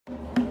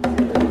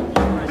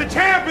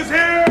is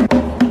here!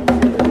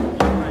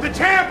 The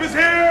champ is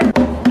here!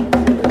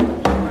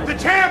 The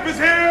champ is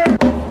here!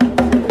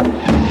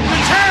 The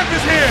champ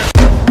is here!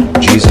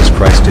 Jesus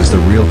Christ is the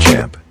real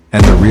champ,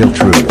 and the real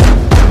truth.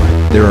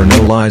 There are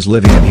no lies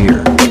living in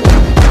here.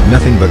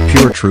 Nothing but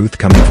pure truth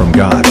coming from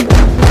God.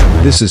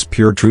 This is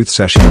Pure Truth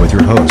Session with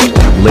your host,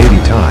 Lady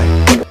Ty.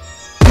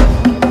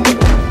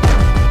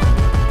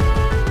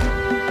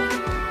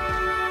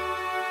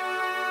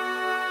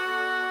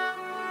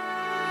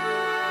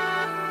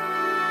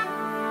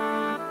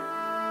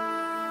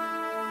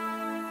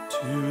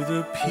 To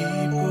the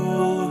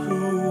people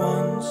who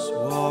once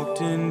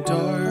walked in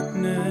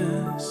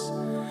darkness,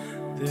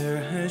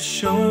 there has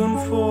shone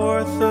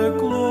forth a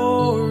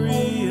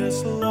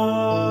glorious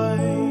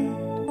light.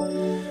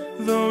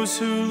 Those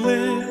who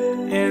live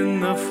in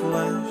the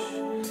flesh,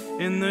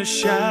 in the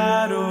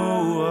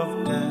shadow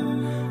of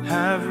death,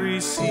 have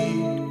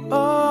received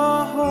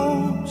a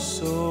hope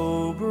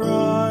so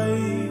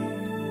bright.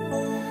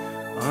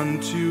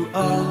 Unto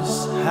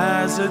us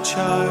has a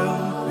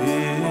child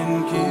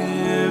been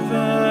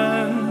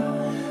given,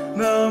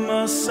 the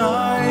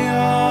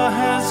Messiah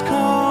has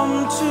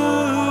come to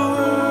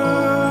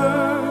earth.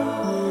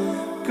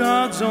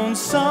 God's own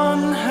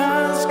Son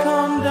has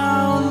come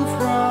down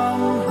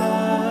from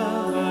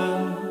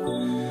heaven,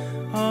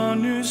 a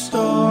new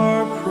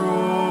star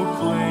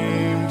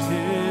proclaimed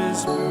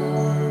his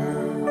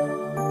birth.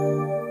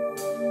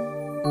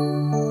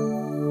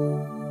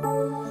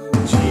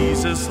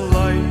 Jesus'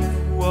 life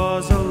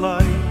was a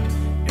light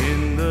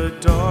in the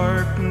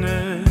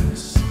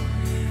darkness,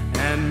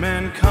 and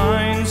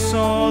mankind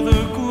saw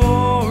the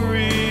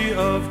glory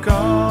of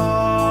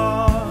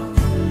God.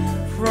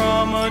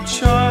 From a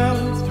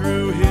child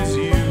through his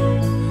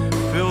youth,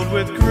 filled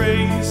with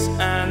grace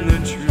and the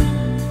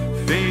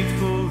truth,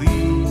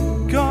 faithfully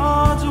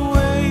God's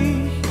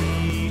way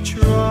he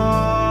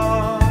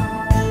trod.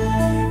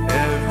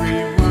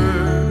 Every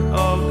word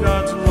of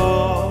God's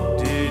law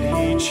did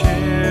he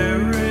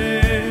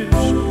cherish,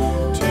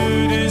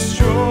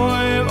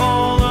 destroy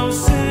all of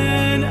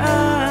sin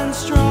and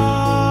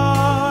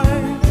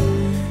strife,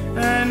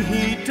 and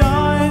he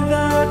died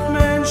that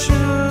man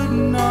should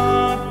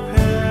not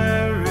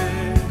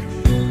perish,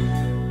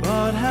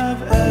 but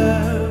have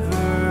everlasting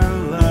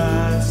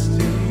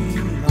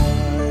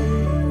life.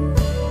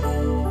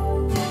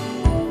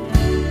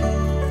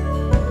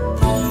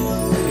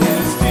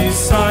 His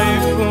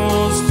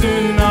disciples do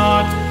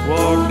not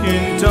walk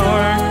in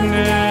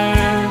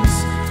darkness,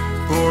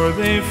 for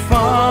they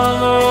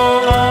follow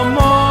a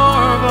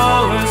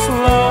marvelous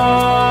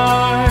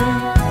light.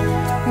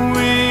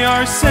 We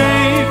are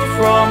saved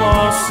from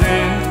all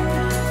sin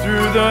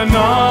through the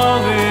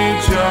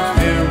knowledge of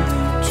him,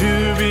 to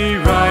be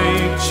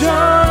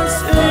righteous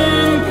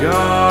in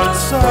God's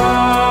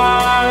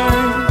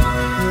sight.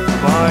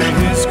 By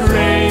his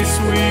grace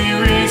we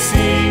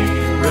receive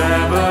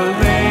revelation.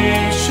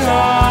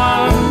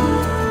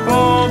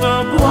 All the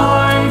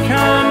blind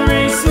can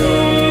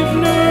receive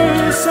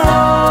new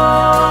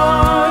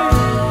sight.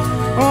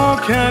 All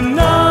can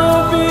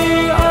now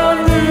be a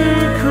new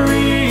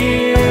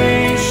creation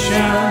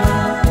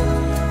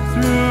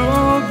through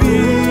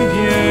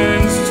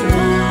obedience to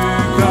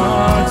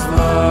God's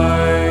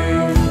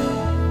light.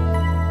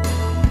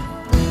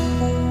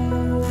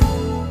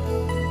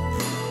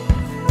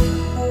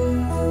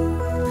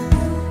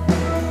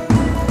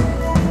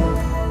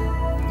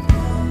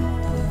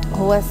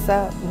 What's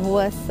up?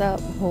 What's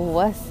up?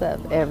 What's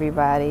up,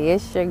 everybody?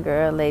 It's your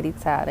girl, Lady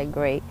Ty the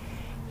Great,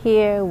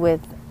 here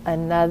with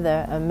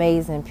another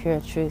amazing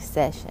Pure Truth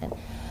session.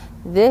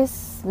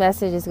 This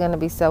message is going to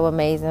be so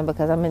amazing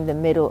because I'm in the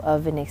middle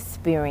of an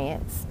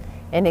experience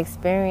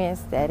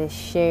that is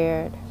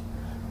shared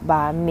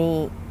by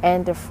me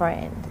and a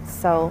friend.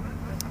 So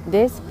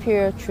this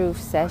Pure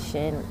Truth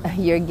session,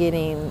 you're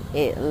getting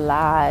it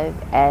live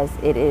as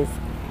it is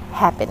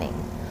happening.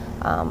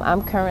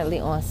 I'm currently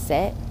on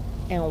set,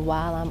 and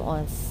while I'm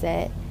on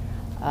set,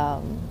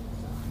 how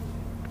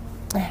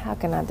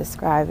can I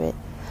describe it?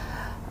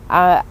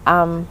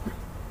 I'm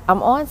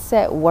on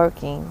set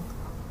working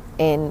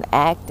in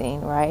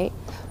acting, right?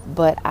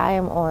 But I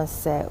am on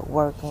set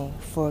working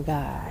for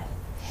God.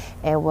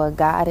 And what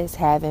God is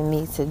having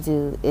me to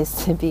do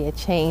is to be a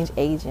change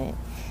agent.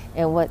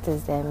 And what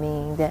does that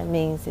mean? That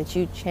means that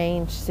you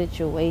change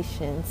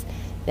situations.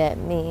 That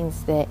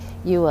means that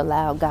you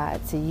allow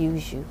God to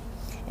use you.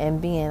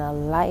 And being a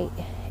light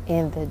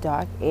in the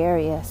dark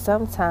area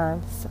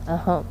sometimes,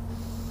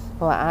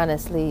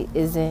 honestly,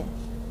 isn't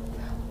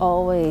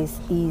always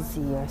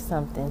easy or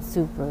something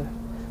super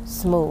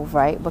smooth,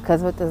 right?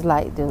 Because what does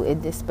light do?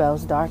 It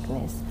dispels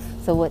darkness.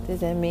 So what does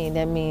that mean?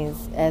 That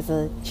means as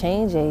a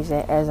change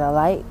agent, as a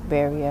light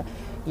barrier,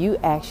 you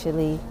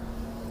actually,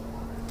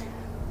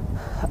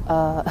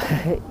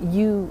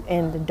 you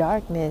and the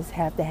darkness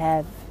have to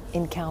have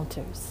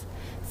encounters.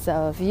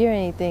 So if you're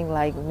anything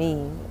like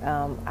me,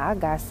 I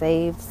got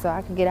saved so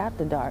I could get out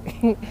the dark.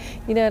 You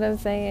know what I'm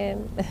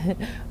saying?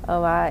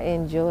 I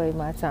enjoyed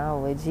my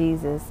time with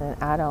Jesus,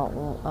 and I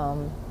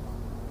don't,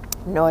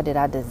 nor did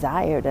I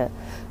desire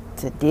to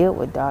to deal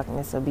with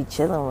darkness or be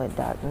chilling with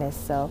darkness.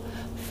 So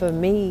for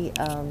me,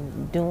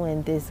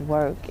 doing this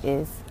work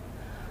is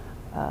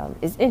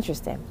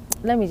interesting.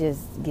 Let me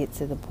just get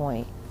to the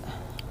point.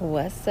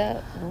 What's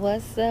up?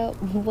 What's up?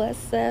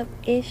 What's up?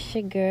 It's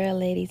your girl,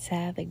 Lady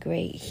Ty the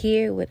Great,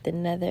 here with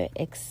another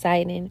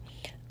exciting,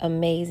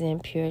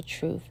 amazing, pure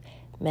truth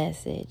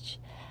message.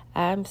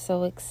 I'm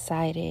so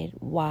excited.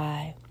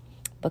 Why?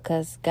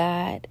 Because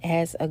God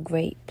has a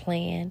great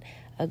plan,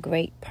 a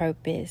great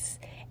purpose,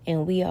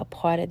 and we are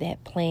part of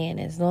that plan.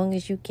 As long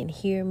as you can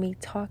hear me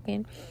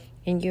talking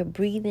and you're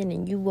breathing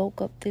and you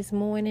woke up this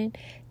morning,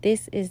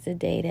 this is the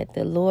day that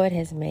the Lord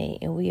has made,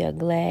 and we are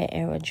glad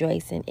and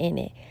rejoicing in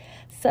it.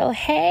 So,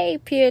 hey,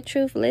 Pure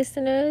Truth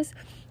listeners,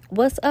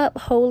 what's up,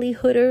 holy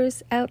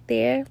hooders out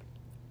there?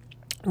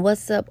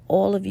 What's up,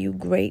 all of you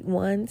great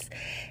ones?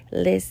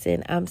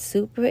 Listen, I'm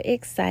super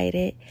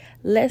excited.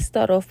 Let's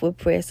start off with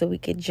prayer so we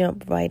can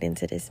jump right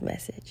into this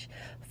message.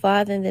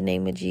 Father, in the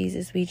name of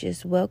Jesus, we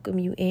just welcome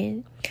you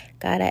in.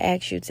 God, I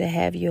ask you to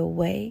have your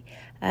way.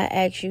 I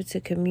ask you to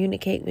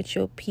communicate with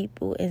your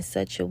people in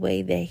such a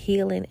way that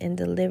healing and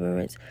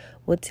deliverance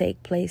will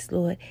take place,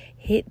 Lord.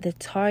 Hit the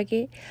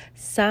target,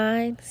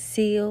 sign,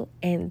 seal,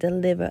 and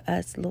deliver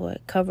us, Lord.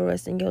 Cover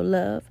us in your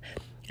love.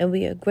 And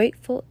we are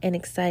grateful and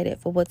excited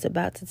for what's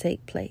about to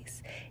take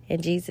place.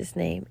 In Jesus'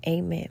 name,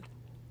 amen.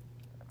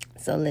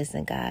 So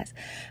listen, guys,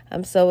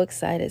 I'm so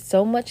excited.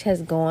 So much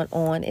has gone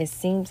on. It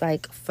seems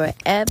like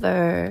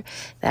forever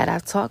that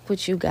I've talked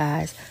with you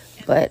guys.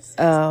 But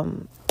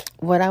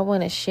what I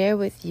want to share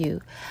with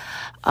you,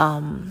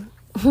 a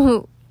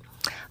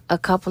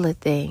couple of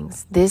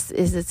things. This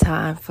is the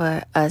time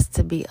for us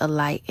to be a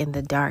light in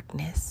the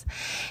darkness.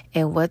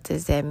 And what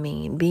does that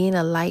mean? Being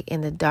a light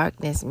in the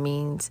darkness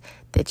means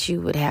that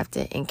you would have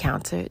to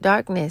encounter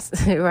darkness,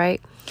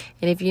 right?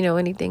 And if you know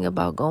anything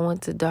about going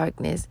to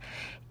darkness,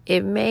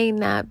 it may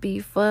not be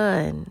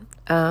fun.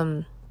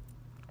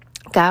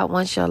 God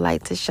wants your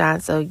light to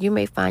shine. So you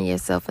may find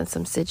yourself in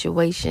some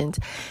situations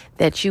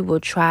that you will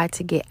try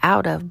to get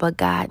out of, but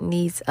God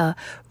needs a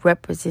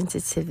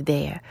representative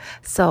there.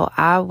 So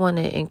I want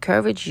to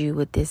encourage you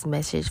with this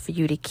message for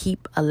you to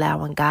keep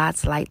allowing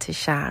God's light to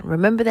shine.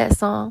 Remember that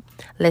song?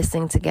 Let's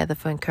sing together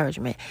for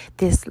encouragement.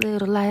 This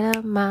little light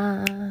of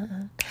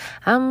mine,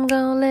 I'm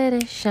gonna let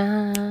it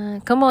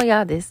shine. Come on,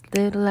 y'all. This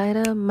little light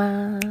of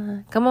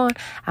mine, come on,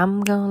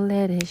 I'm gonna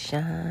let it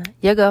shine.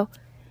 You go.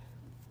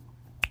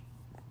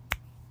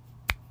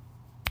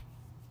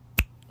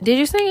 Did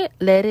you sing it?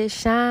 Let it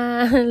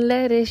shine,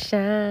 let it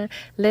shine,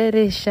 let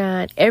it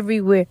shine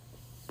everywhere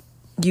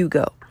you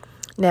go.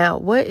 Now,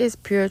 what is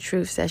Pure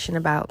Truth Session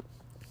about?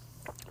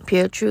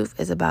 Pure Truth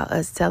is about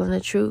us telling the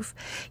truth,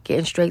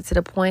 getting straight to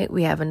the point.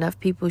 We have enough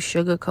people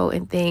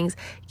sugarcoating things,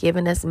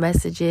 giving us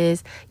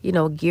messages,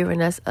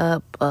 gearing us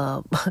up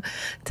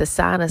to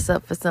sign us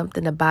up for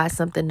something, to buy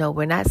something. No,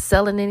 we're not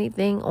selling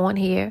anything on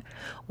here.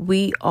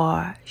 We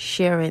are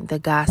sharing the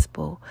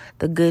gospel,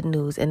 the good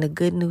news. And the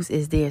good news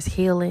is there's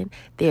healing,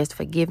 there's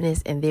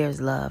forgiveness, and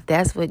there's love.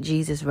 That's what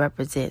Jesus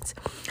represents.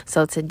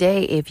 So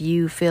today, if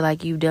you feel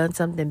like you've done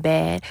something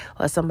bad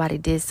or somebody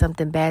did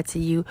something bad to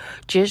you,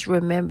 just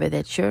remember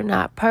that you're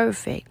not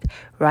perfect,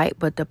 right?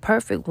 But the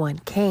perfect one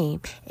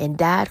came and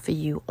died for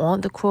you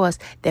on the cross,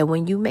 that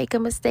when you make a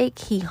mistake,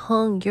 he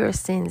hung your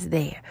sins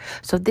there.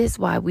 So this is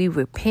why we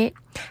repent,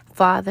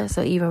 Father.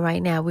 So even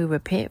right now, we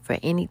repent for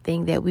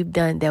anything that we've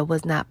done that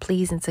was not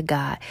pleasing to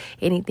God,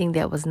 anything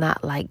that was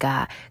not like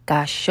God.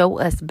 God, show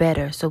us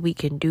better so we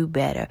can do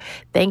better.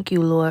 Thank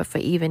you, Lord, for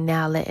even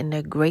now letting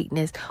the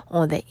greatness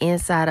on the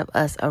inside of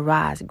us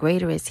arise.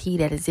 Greater is he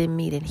that is in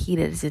me than he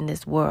that is in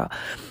this world.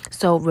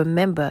 So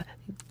remember,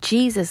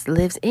 Jesus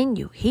lives in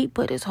you. He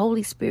put his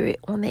Holy Spirit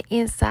on the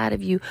inside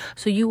of you,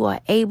 so you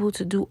are able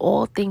to do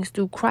all things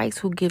through Christ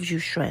who gives you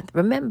strength.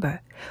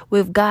 Remember,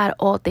 with God,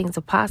 all things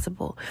are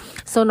possible.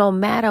 So no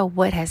matter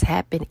what has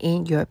happened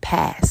in your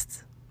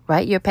past,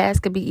 right? Your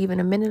past could be even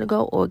a minute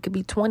ago, or it could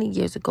be 20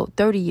 years ago,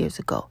 30 years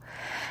ago.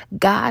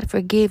 God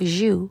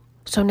forgives you,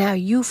 so now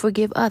you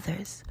forgive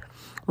others.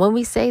 When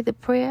we say the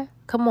prayer,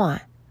 come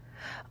on.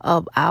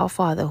 Of our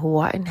Father who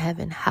art in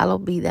heaven,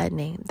 hallowed be thy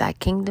name. Thy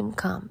kingdom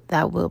come,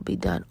 thy will be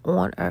done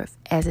on earth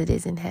as it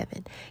is in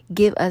heaven.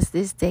 Give us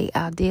this day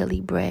our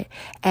daily bread,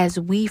 as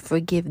we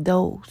forgive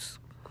those.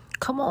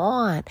 Come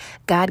on.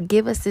 God,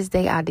 give us this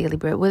day our daily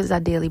bread. What is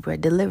our daily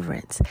bread?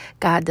 Deliverance.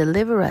 God,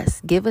 deliver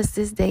us. Give us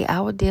this day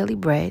our daily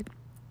bread,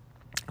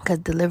 because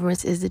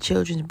deliverance is the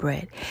children's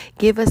bread.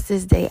 Give us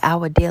this day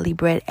our daily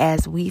bread,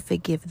 as we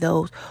forgive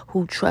those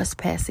who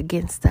trespass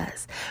against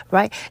us,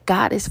 right?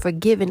 God is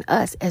forgiving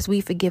us as we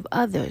forgive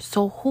others.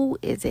 So who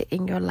is it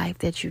in your life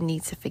that you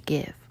need to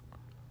forgive?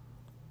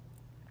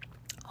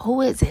 Who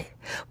is it?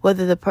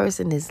 whether the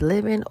person is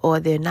living or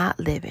they're not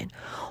living.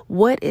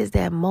 What is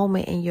that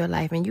moment in your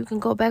life? And you can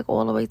go back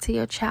all the way to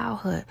your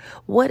childhood.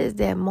 What is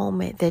that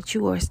moment that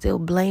you are still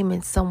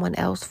blaming someone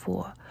else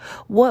for?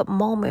 What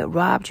moment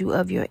robbed you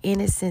of your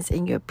innocence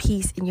and your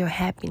peace and your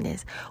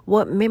happiness?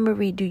 What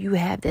memory do you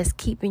have that's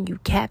keeping you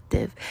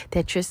captive,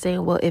 that you're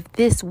saying, well, if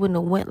this wouldn't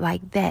have went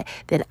like that,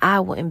 then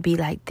I wouldn't be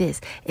like this,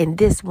 and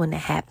this wouldn't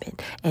have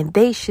happened, and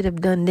they should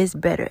have done this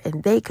better,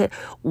 and they could.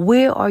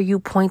 Where are you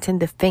pointing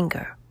the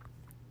finger?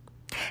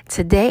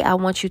 Today, I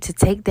want you to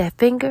take that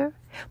finger,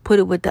 put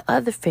it with the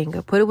other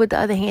finger, put it with the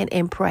other hand,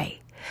 and pray.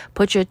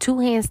 Put your two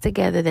hands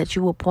together that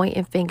you will point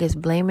in fingers,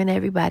 blaming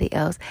everybody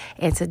else.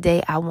 And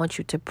today I want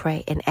you to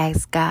pray and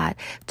ask God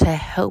to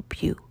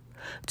help you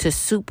to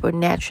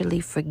supernaturally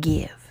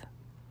forgive.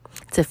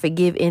 To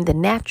forgive in the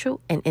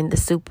natural and in the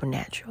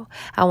supernatural.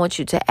 I want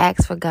you to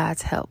ask for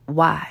God's help.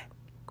 Why?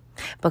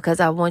 Because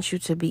I want you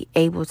to be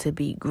able to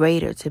be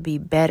greater, to be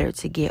better,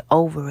 to get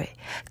over it.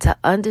 To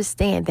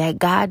understand that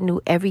God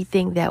knew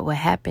everything that would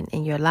happen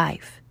in your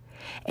life.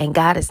 And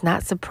God is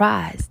not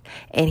surprised,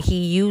 and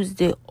he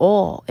used it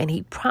all, and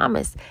he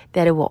promised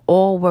that it will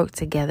all work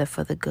together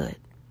for the good.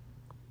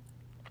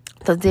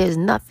 So there's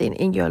nothing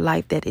in your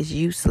life that is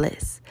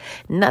useless.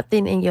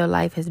 Nothing in your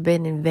life has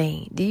been in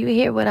vain. Do you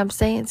hear what I'm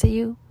saying to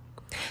you?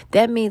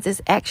 That means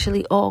it's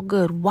actually all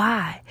good.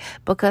 Why?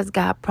 Because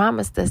God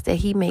promised us that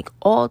he make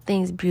all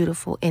things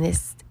beautiful in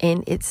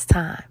its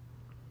time.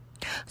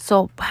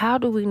 So how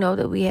do we know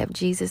that we have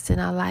Jesus in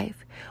our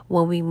life?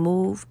 When we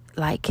move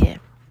like him.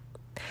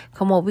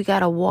 Come on, we got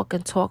to walk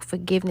and talk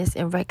forgiveness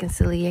and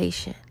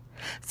reconciliation.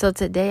 So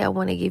today I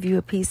want to give you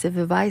a piece of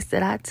advice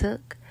that I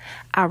took.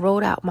 I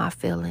wrote out my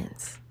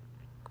feelings.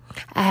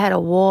 I had a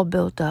wall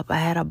built up. I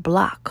had a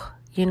block,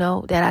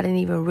 that I didn't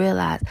even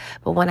realize.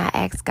 But when I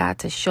asked God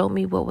to show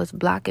me what was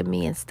blocking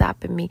me and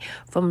stopping me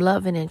from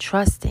loving and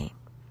trusting,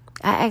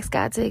 I asked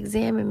God to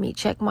examine me,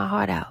 check my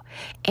heart out.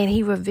 And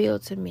he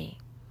revealed to me.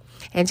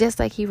 And just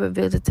like he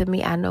revealed it to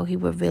me, I know he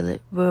will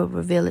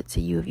reveal it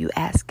to you if you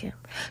ask him.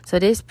 So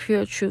this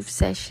Pure Truth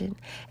session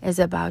is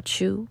about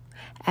you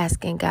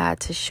asking God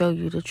to show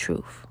you the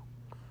truth.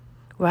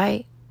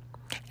 Right?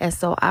 And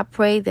so I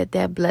pray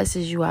that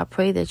blesses you. I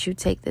pray that you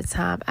take the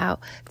time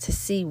out to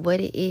see what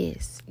it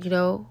is,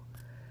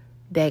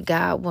 that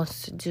God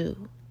wants to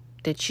do.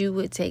 That you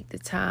would take the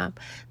time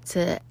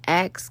to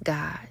ask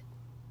God,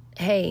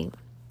 hey,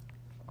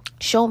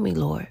 show me,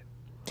 Lord.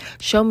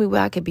 Show me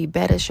where I could be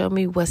better. Show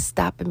me what's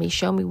stopping me.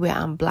 Show me where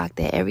I'm blocked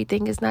at.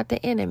 Everything is not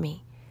the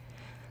enemy.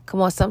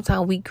 Come on,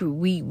 sometimes we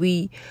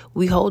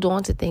hold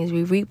on to things.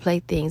 We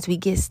replay things. We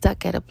get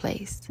stuck at a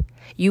place.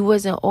 You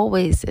wasn't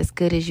always as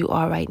good as you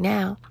are right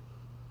now.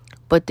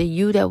 But the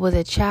you that was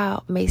a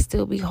child may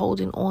still be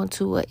holding on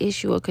to an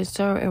issue or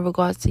concern in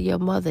regards to your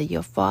mother,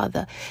 your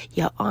father,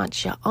 your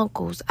aunts, your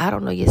uncles, I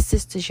don't know, your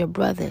sisters, your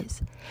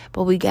brothers.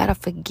 But we got to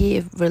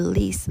forgive,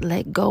 release,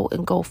 let go,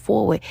 and go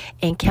forward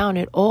and count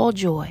it all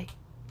joy.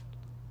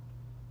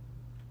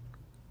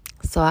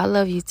 So I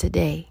love you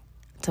today,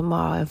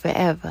 tomorrow, and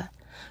forever.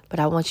 But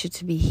I want you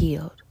to be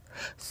healed.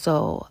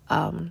 So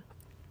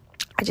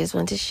I just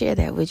want to share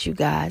that with you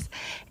guys.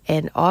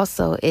 And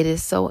also, it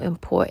is so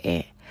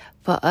important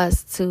for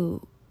us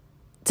to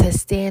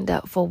stand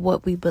up for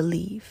what we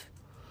believe.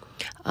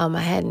 I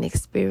had an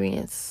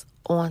experience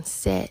on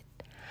set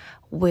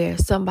where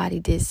somebody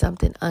did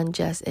something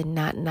unjust and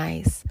not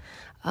nice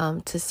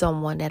to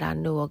someone that I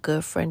knew, a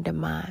good friend of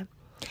mine.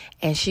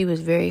 And she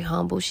was very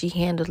humble. She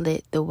handled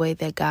it the way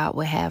that God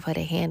would have her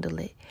to handle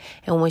it.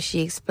 And when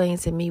she explained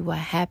to me what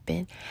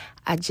happened,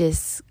 I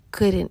just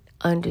couldn't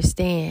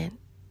understand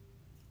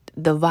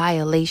the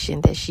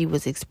violation that she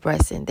was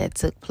expressing that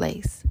took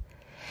place.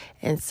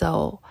 And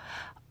so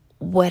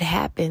what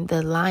happened,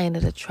 the Lion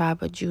of the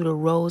tribe of Judah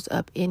rose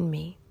up in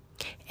me,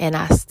 and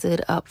I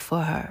stood up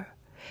for her.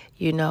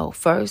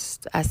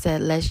 First I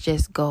said, let's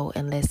just go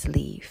and let's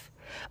leave,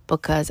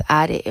 because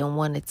I didn't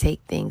want to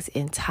take things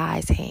in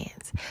Ty's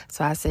hands.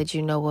 So I said,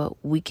 you know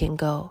what, we can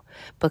go,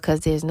 because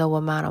there's no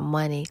amount of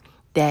money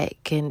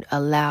that can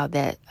allow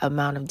that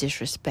amount of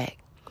disrespect.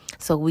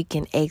 So we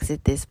can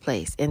exit this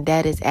place. And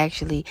that is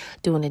actually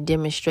doing a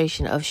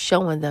demonstration of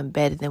showing them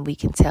better than we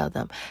can tell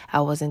them. I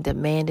wasn't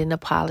demanding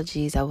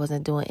apologies. I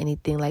wasn't doing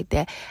anything like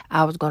that.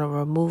 I was going to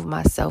remove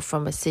myself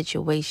from a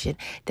situation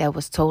that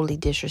was totally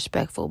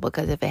disrespectful,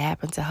 because if it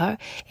happened to her,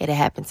 it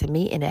happened to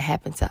me, and it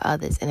happened to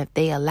others. And if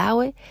they allow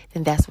it,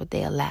 then that's what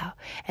they allow.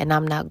 And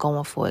I'm not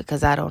going for it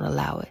because I don't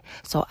allow it.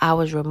 So I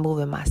was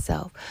removing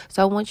myself.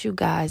 So I want you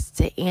guys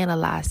to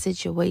analyze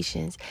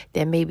situations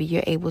that maybe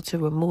you're able to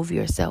remove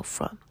yourself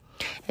from.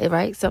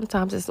 Right?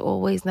 Sometimes it's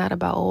always not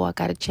about, I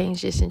got to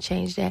change this and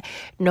change that.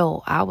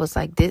 No, I was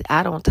like, this,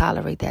 I don't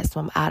tolerate that, so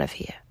I'm out of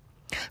here.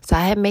 So I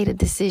had made a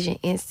decision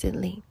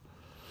instantly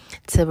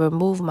to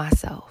remove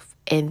myself.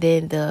 And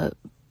then the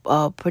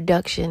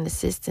production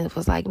assistant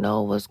was like,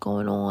 no, what's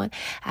going on?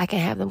 I can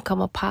have them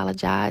come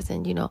apologize.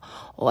 And,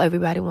 or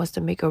everybody wants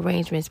to make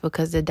arrangements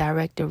because the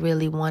director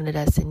really wanted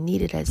us and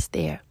needed us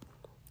there.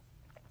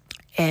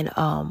 And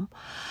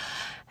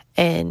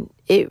And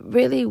it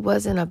really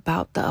wasn't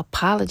about the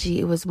apology.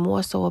 It was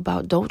more so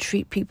about don't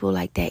treat people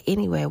like that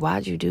anyway.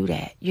 Why'd you do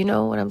that? You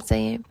know what I'm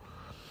saying?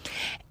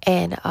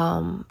 And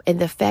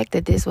the fact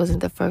that this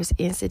wasn't the first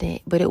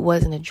incident, but it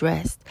wasn't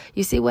addressed.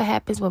 You see what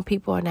happens when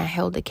people are not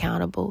held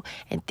accountable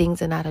and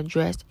things are not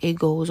addressed? It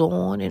goes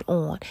on,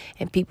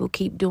 and people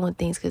keep doing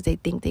things because they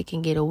think they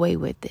can get away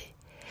with it.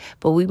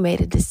 But we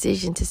made a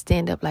decision to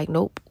stand up like,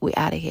 nope, we're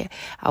out of here.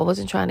 I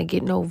wasn't trying to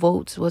get no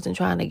votes, wasn't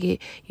trying to get,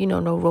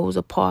 no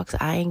Rosa Parks.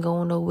 I ain't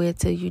going nowhere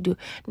till you do.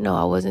 No,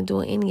 I wasn't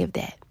doing any of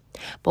that.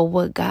 But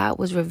what God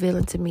was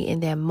revealing to me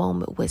in that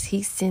moment was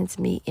he sends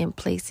me in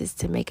places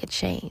to make a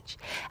change.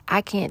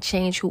 I can't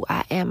change who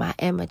I am. I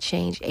am a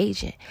change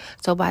agent.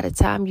 So by the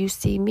time you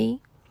see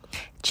me,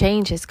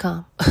 change has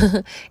come.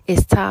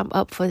 It's time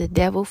up for the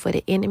devil, for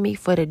the enemy,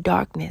 for the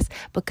darkness,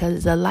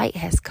 because the light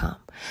has come.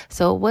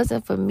 So it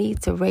wasn't for me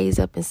to raise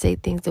up and say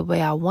things the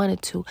way I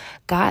wanted to.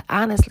 God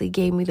honestly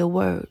gave me the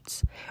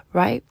words,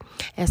 right?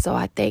 And so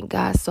I thank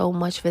God so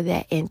much for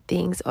that. And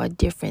things are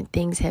different.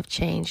 Things have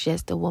changed.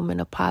 Yes, the woman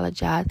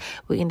apologized.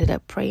 We ended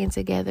up praying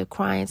together,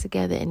 crying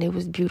together, and it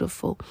was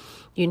beautiful,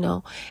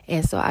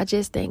 And so I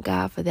just thank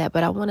God for that.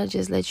 But I want to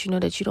just let you know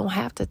that you don't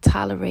have to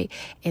tolerate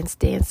and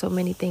stand so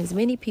many things.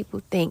 Many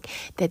people think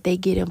that they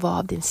get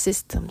involved in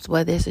systems,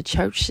 whether it's a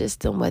church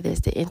system, whether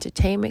it's the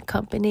entertainment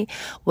company,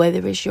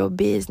 whether it's your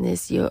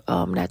business,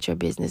 not your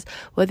business,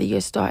 whether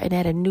you're starting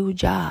at a new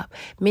job.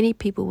 Many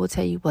people will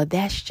tell you, well,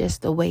 that's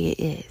just the way it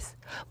is.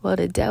 Well,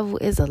 the devil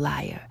is a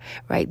liar,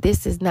 right?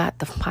 This is not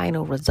the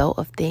final result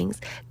of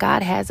things.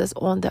 God has us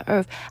on the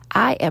earth.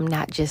 I am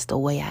not just the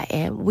way I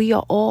am. We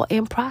are all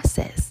in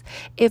process.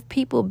 If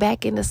people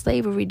back in the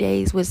slavery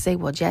days would say,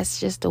 well, that's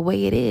just the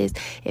way it is.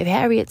 If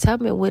Harriet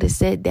Tubman would have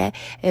said that,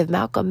 if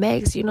Malcolm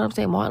X,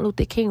 Martin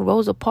Luther King,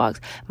 Rosa Parks,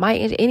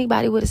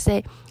 anybody would have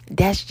said,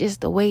 that's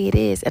just the way it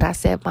is. And I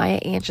said Maya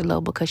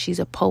Angelou because she's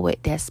a poet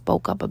that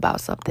spoke up about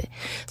something.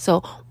 So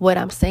what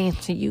I'm saying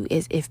to you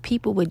is if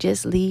people would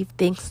just leave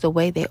things the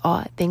way they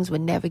are, things would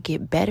never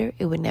get better.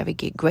 It would never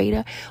get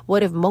greater.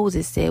 What if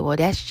Moses said, well,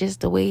 that's just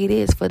the way it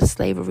is for the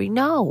slavery?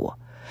 No,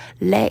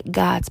 let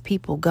God's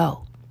people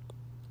go.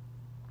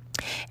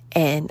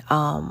 And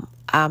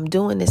I'm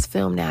doing this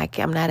film now.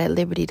 I'm not at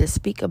liberty to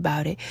speak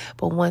about it,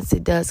 but once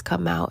it does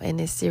come out and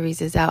this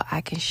series is out,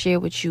 I can share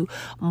with you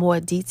more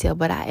detail.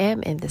 But I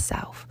am in the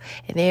South,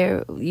 and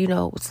there,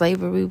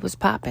 slavery was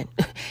popping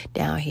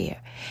down here,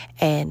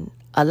 and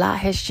a lot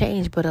has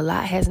changed, but a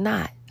lot has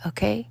not.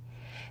 Okay.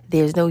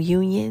 There's no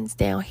unions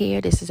down here.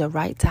 This is a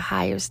right to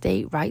hire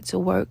state, right to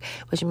work,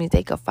 which means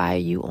they could fire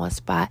you on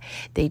spot.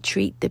 They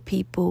treat the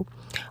people,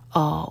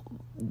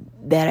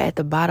 that are at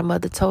the bottom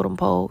of the totem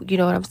pole, you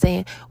know what I'm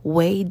saying?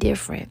 Way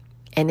different.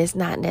 And it's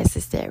not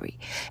necessary.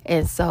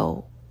 And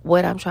so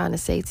what I'm trying to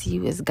say to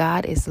you is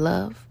God is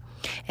love.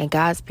 And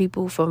God's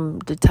people from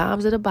the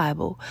times of the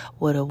Bible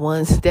were the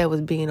ones that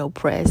was being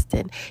oppressed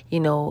and,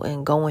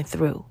 and going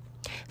through.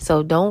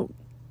 So don't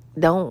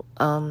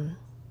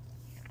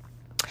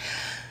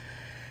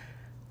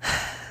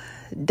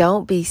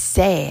be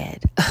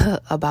sad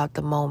about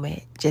the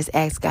moment. Just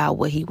ask God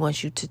what he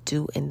wants you to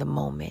do in the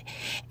moment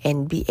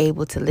and be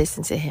able to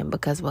listen to him.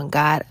 Because when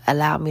God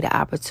allowed me the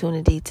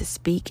opportunity to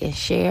speak and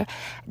share,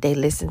 they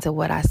listened to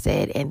what I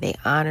said and they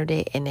honored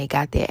it and they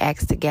got their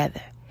acts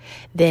together.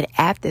 Then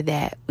after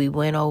that, we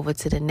went over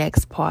to the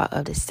next part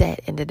of the set,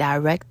 and the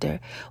director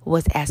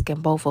was asking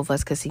both of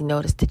us because he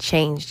noticed the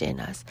change in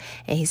us.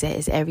 And he said,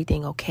 is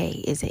everything okay?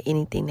 Is there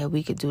anything that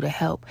we could do to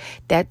help?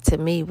 That to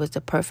me was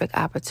the perfect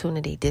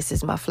opportunity. This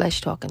is my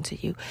flesh talking to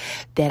you,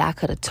 that I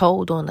could have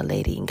told on the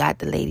lady and got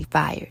the lady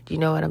fired. You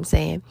know what I'm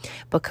saying?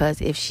 Because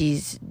if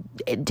she's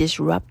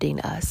disrupting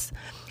us,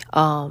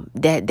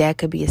 that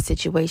could be a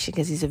situation,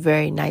 because he's a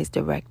very nice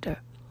director.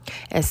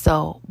 And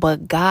so,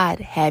 but God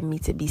had me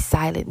to be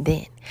silent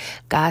then.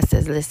 God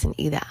says, listen,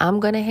 either I'm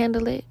going to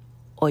handle it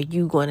or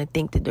you going to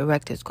think the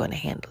director's going to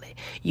handle it.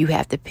 You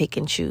have to pick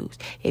and choose.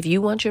 If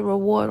you want your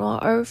reward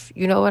on earth,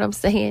 you know what I'm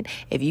saying?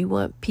 If you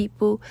want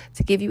people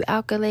to give you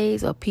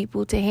accolades or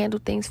people to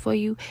handle things for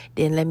you,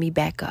 then let me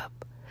back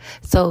up.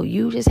 So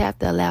you just have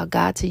to allow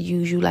God to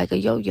use you like a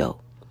yo-yo.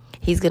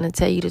 He's going to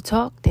tell you to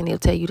talk, then he'll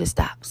tell you to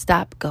stop.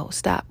 Stop, go,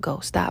 stop,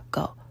 go, stop,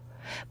 go.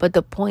 But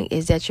the point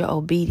is that you're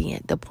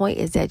obedient. The point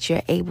is that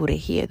you're able to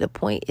hear. The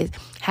point is,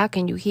 how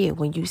can you hear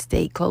when you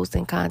stay close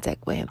in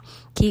contact with him?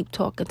 Keep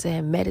talking to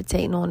him,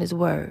 meditating on his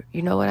word.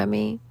 You know what I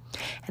mean?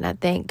 And I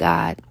thank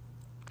God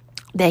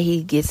that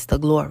he gets the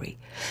glory.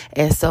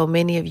 And so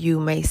many of you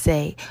may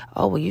say,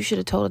 oh, well, you should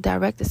have told the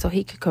director so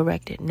he could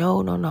correct it.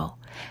 No.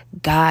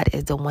 God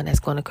is the one that's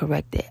going to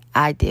correct it.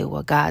 I did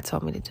what God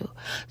told me to do.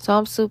 So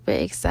I'm super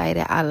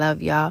excited. I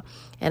love y'all.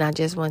 And I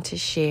just want to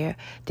share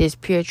this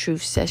Pure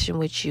Truth session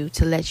with you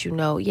to let you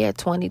know,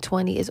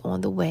 2020 is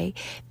on the way.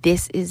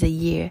 This is a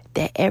year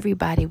that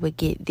everybody would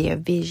get their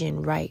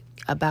vision right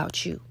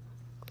about you.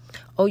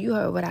 Oh, you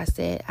heard what I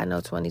said. I know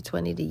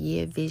 2020, the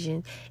year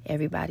vision,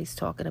 everybody's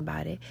talking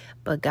about it.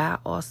 But God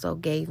also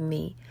gave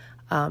me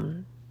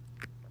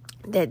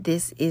that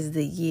this is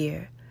the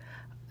year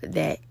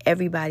that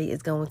everybody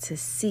is going to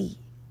see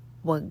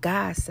what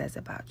God says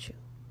about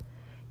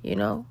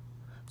you,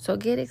 So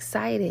get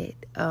excited.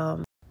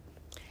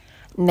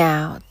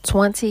 Now,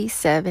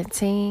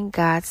 2017,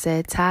 God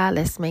said, Ty,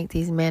 let's make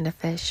these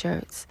manifest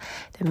shirts.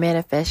 The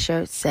manifest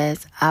shirt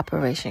says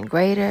Operation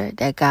Greater,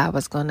 that God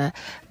was going to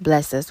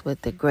bless us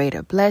with the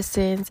greater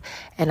blessings.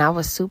 And I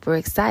was super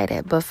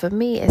excited. But for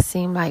me, it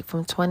seemed like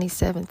from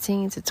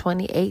 2017 to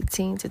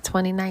 2018 to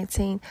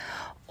 2019,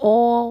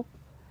 all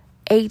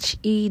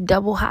HE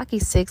double hockey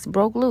sticks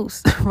broke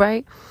loose,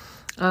 right?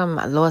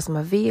 I lost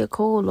my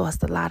vehicle,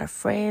 lost a lot of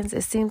friends.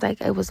 It seems like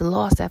it was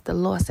loss after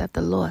loss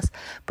after loss,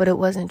 but it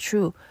wasn't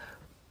true,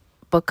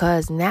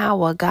 because now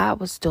what God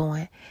was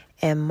doing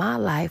in my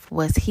life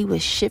was he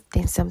was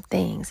shifting some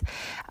things.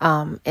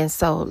 And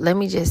so let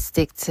me just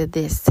stick to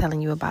this,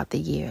 telling you about the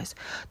years.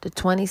 The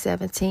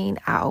 2017,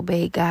 I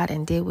obeyed God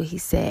and did what he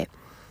said.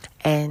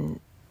 And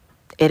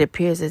it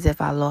appears as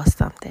if I lost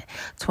something.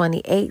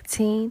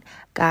 2018,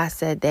 God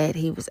said that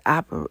it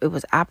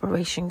was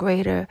Operation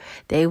Greater.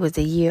 That it was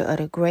the year of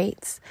the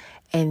greats.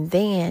 And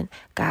then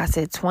God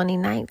said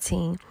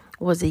 2019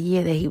 was the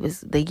year the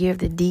year of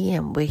the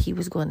DM, where he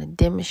was going to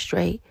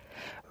demonstrate,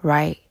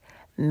 right,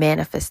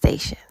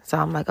 manifestation. So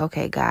I'm like,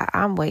 okay, God,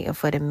 I'm waiting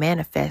for the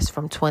manifest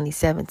from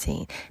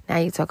 2017. Now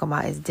you're talking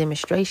about his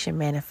demonstration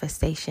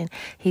manifestation.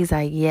 He's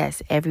like,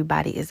 yes,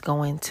 everybody is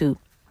going to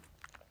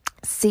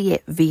see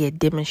it via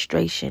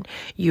demonstration.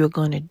 You're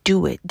going to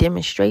do it.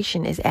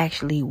 Demonstration is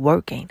actually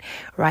working,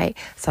 right?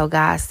 So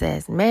God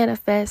says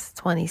manifest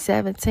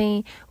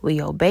 2017.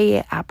 We obey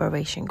it.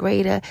 Operation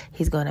Greater.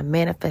 He's going to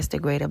manifest the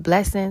greater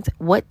blessings.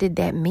 What did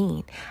that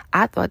mean?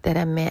 I thought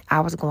that meant I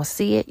was going to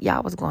see it.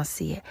 Y'all was going to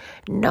see it.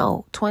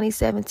 No,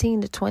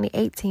 2017 to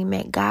 2018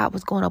 meant God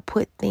was going to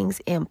put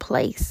things in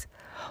place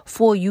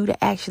for you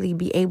to actually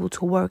be able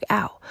to work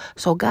out.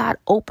 So God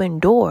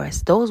opened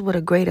doors. Those were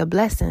the greater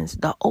blessings.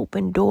 The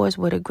open doors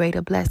were the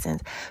greater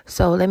blessings.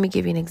 So let me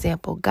give you an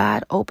example.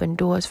 God opened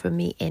doors for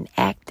me in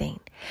acting,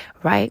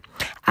 right?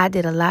 I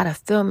did a lot of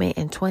filming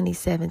in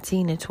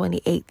 2017 and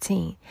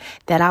 2018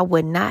 that I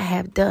would not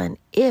have done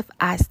if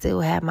I still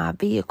had my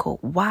vehicle.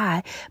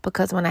 Why?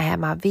 Because when I had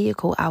my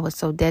vehicle, I was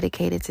so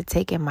dedicated to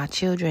taking my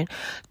children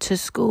to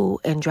school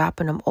and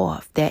dropping them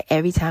off that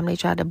every time they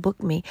tried to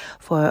book me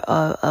for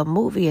a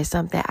movie or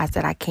something, I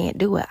said, I can't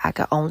do it. I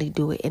could only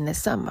do it in the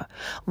summer.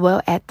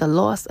 Well, at the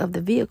loss of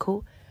the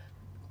vehicle,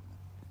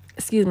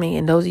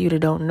 and those of you that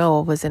don't know,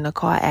 I was in a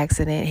car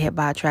accident, hit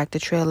by a tractor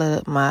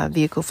trailer. My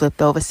vehicle flipped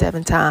over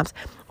 7 times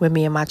with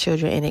me and my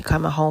children in it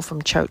coming home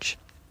from church.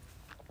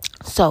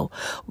 So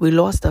we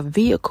lost a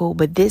vehicle,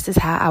 but this is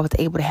how I was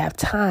able to have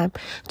time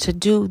to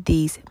do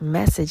these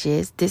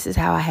messages. This is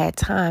how I had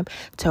time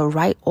to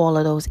write all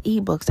of those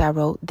ebooks I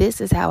wrote.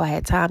 This is how I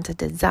had time to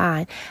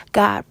design.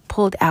 God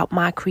pulled out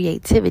my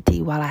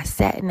creativity while I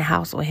sat in the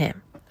house with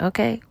him.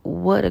 Okay,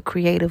 what a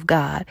creative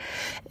God.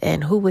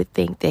 And who would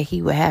think that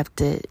he would have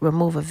to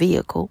remove a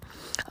vehicle?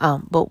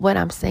 But what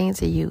I'm saying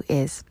to you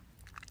is,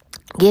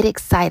 get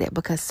excited,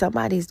 because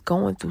somebody's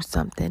going through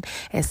something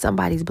and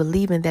somebody's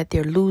believing that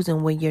they're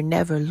losing when you're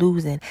never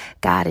losing.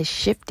 God is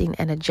shifting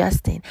and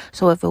adjusting.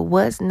 So if it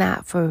was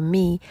not for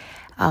me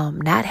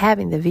not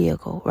having the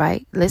vehicle,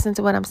 right? Listen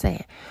to what I'm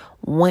saying.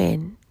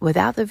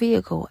 Without the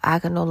vehicle, I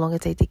could no longer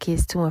take the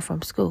kids to and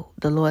from school.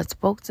 The Lord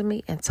spoke to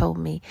me and told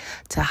me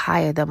to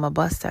hire them a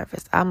bus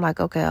service. I'm like,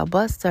 okay, a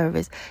bus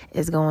service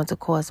is going to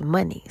cost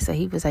money. So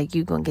he was like,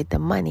 you're going to get the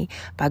money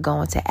by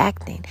going to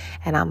acting.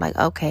 And I'm like,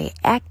 okay,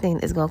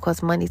 acting is going to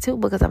cost money too,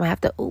 because I'm going to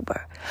have to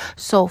Uber.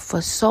 So for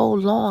so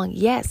long,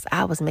 yes,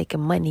 I was making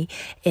money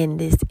in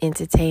this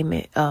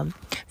entertainment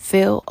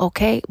field,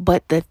 okay?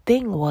 But the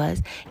thing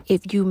was,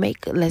 if you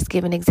make, let's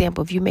give an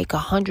example, if you make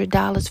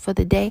 $100 for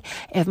the day,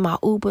 if my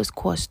Ubers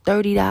cost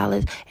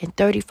 $30 and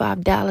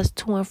 $35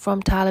 to and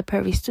from Tyler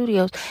Perry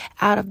Studios,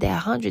 out of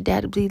that $100,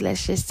 that'd be,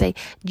 let's just say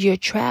your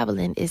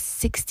traveling is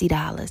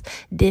 $60.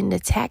 Then the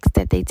tax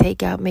that they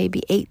take out may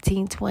be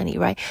 $18, $20,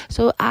 right?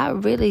 So I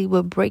really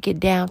would break it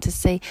down to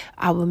say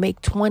I would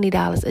make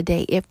 $20 a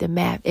day if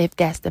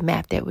that's the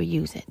math that we're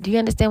using. Do you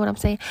understand what I'm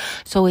saying?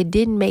 So it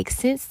didn't make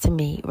sense to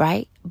me,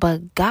 right?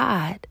 But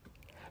God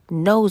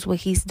knows what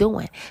he's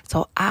doing.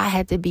 So I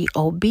had to be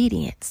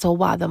obedient. So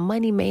while the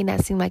money may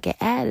not seem like it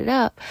added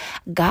up,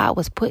 God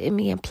was putting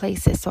me in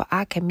places so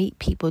I can meet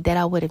people that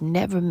I would have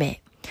never met.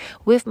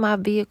 With my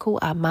vehicle,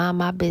 I mind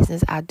my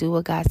business. I do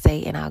what God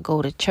say, and I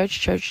go to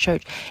church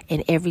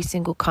in every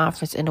single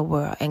conference in the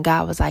world. And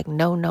God was like,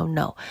 no.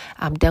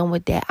 I'm done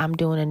with that. I'm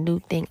doing a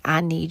new thing.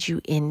 I need you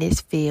in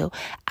this field.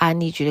 I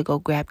need you to go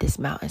grab this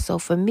mountain. So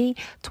for me,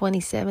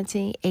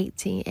 2017,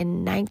 18,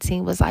 and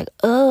 19 was like,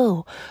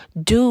 oh,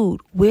 dude,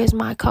 where's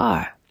my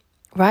car?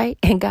 Right?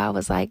 And God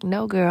was like,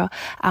 no, girl,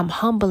 I'm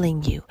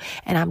humbling you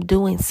and I'm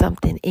doing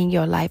something in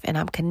your life and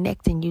I'm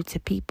connecting you to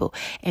people,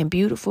 and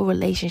beautiful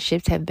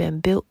relationships have been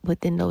built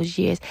within those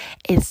years.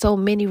 And so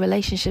many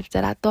relationships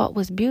that I thought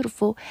was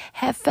beautiful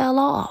have fell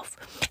off.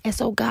 And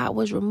so God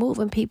was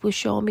removing people,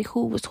 showing me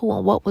who was who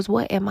and what was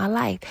what in my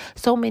life.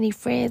 So many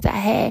friends I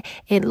had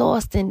and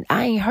lost, and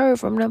I ain't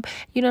heard from them.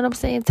 You know what I'm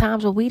saying?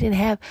 Times where we didn't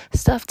have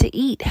stuff to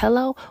eat.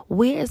 Hello,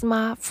 where's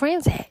my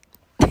friends at?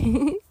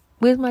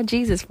 Where's my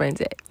Jesus friends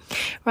at?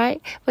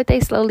 Right? But they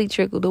slowly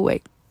trickled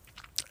away.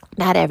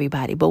 Not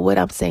everybody, but what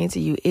I'm saying to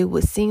you, it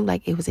would seem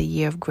like it was a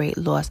year of great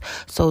loss.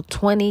 So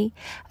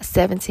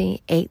 2017,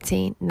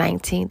 18,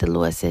 19, the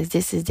Lord says,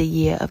 this is the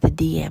year of the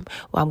DM,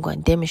 where I'm going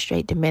to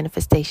demonstrate the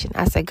manifestation.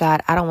 I said,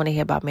 God, I don't want to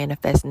hear about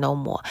manifest no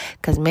more,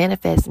 because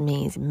manifest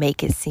means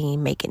make it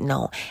seen, make it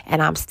known.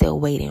 And I'm still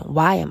waiting.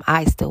 Why am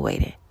I still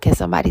waiting? Can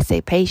somebody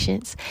say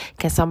patience?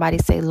 Can somebody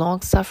say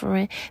long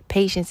suffering?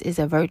 Patience is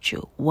a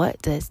virtue.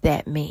 What does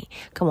that mean?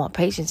 Come on,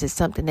 patience is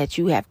something that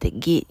you have to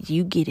get.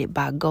 You get it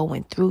by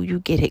going through. You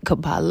get it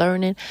by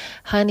learning.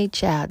 Honey,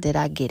 child, did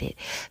I get it?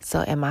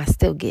 So am I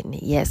still getting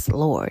it? Yes,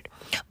 Lord.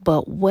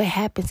 But what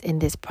happens in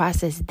this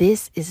process?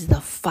 This is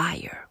the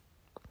fire.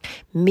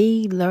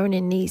 Me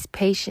learning these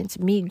patience,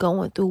 me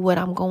going through what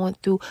I'm going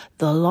through,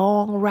 the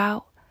long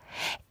route,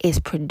 is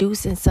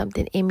producing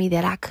something in me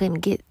that I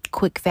couldn't get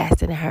quick,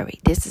 fast, in a hurry.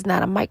 This is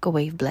not a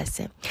microwave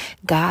blessing.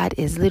 God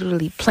is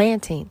literally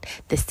planting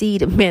the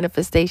seed of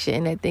manifestation,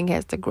 and that thing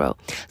has to grow.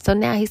 So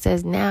now he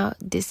says, now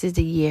this is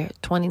the year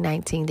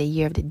 2019, the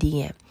year of the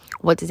DM.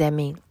 What does that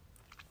mean?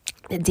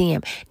 The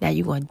DM. Now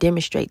you're going to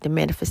demonstrate the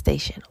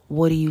manifestation.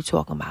 What are you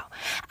talking about?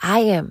 I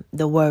am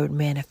the word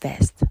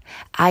manifest.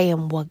 I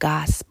am what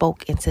God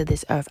spoke into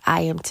this earth.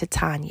 I am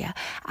Titania.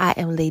 I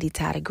am Lady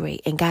Tada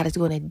Great. And God is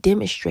going to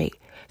demonstrate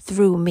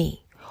through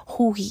me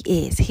who he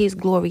is, his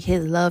glory,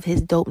 his love,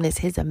 his dopeness,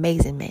 his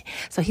amazement.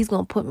 So he's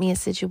going to put me in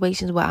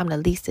situations where I'm the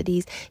least of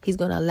these. He's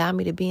going to allow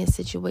me to be in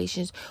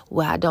situations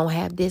where I don't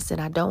have this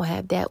and I don't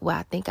have that, where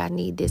I think I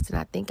need this and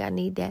I think I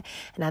need that,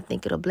 and I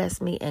think it'll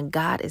bless me. And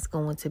God is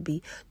going to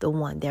be the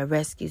one that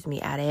rescues me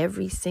out of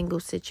every single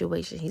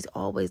situation. He's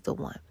always the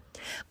one.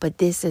 But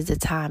this is the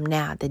time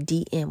now, the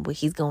DM, where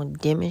he's going to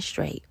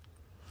demonstrate.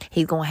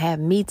 He's going to have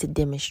me to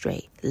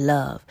demonstrate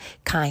love,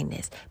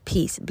 kindness,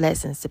 peace,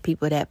 blessings to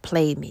people that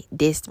played me,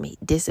 dissed me,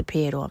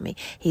 disappeared on me.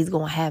 He's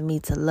going to have me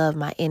to love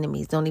my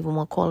enemies. Don't even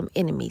want to call them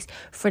enemies,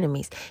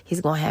 frenemies. He's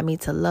going to have me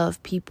to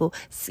love people.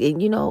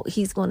 You know,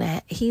 he's going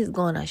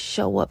to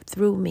show up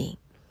through me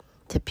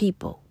to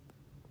people.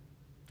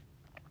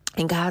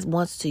 And God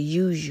wants to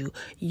use you.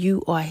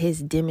 You are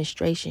his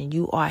demonstration.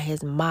 You are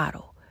his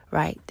model,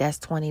 right? That's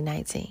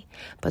 2019.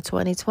 But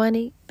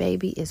 2020,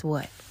 baby, is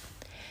what?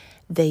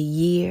 The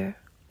year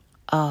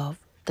of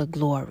the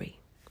glory.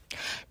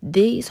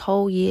 These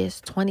whole years,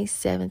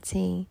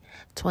 2017,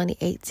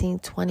 2018,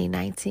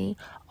 2019,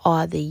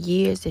 are the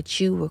years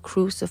that you were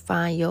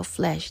crucifying your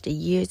flesh, the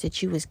years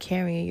that you was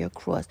carrying your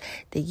cross,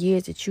 the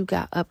years that you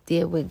got up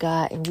there with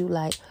God and you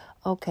like,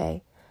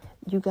 okay,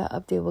 you got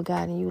up there with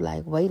God and you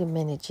like, wait a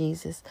minute,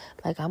 Jesus,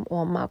 like I'm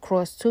on my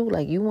cross too.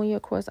 Like you on your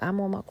cross,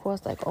 I'm on my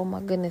cross. Like, oh my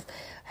goodness,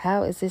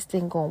 how is this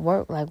thing going to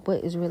work? Like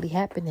what is really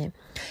happening?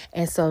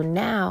 And so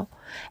now,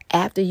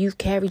 after you've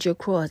carried your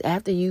cross,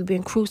 after you've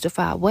been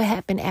crucified, what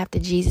happened after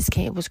Jesus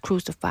was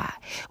crucified?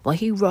 When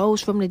he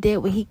rose from the dead,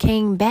 when he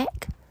came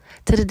back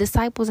to the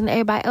disciples and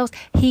everybody else,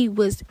 he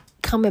was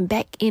coming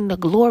back in the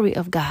glory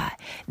of God.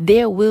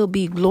 There will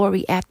be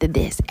glory after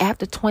this.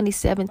 After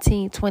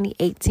 2017,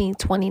 2018,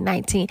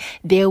 2019,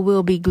 there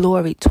will be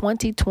glory.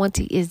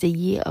 2020 is the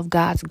year of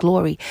God's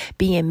glory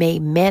being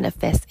made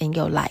manifest in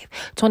your life.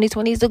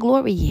 2020 is the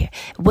glory year.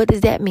 What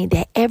does that mean?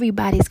 That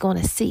everybody's going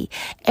to see.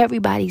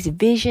 Everybody's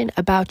vision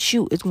about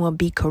you is going to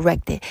be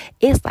corrected.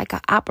 It's like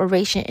an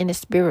operation in the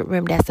spirit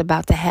realm that's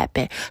about to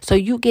happen. So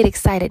you get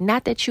excited.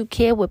 Not that you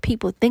care what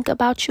people think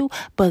about you,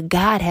 but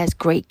God has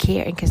great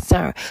care and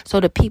concern. So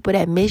the people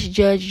that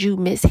misjudged you,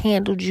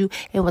 mishandled you,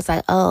 and was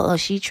like, oh,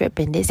 she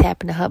tripping. This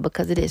happened to her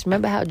because of this.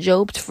 Remember how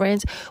Job's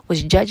friends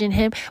was judging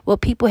him? Well,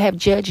 people have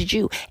judged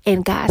you.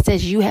 And God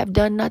says you have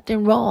done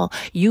nothing wrong.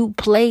 You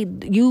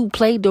played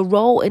the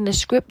role in the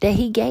script that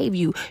he gave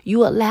you.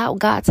 You allowed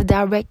God to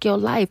direct your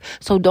life.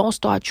 So don't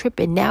start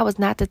tripping. Now is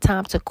not the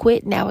time to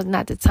quit. Now is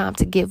not the time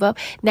to give up.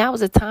 Now is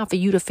the time for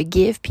you to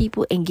forgive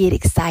people and get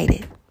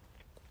excited.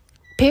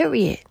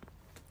 Period.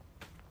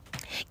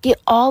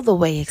 Get all the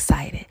way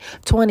excited.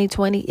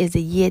 2020 is a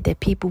year that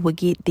people will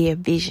get their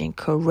vision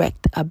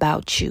correct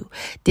about you.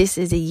 This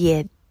is a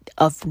year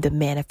of the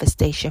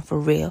manifestation for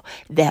real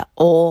that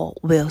all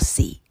will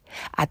see.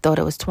 I thought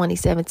it was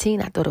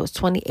 2017. I thought it was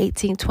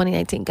 2018,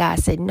 2019. God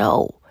said,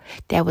 no,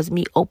 that was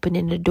me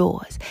opening the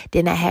doors.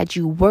 Then I had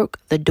you work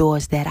the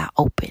doors that I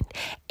opened.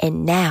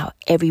 And now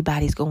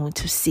everybody's going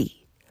to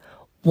see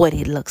what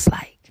it looks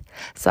like.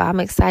 So I'm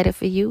excited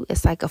for you.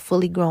 It's like a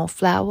fully grown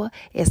flower.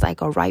 It's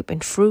like a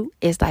ripened fruit.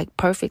 It's like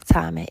perfect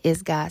timing.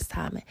 It's God's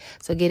timing.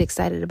 So get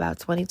excited about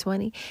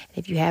 2020.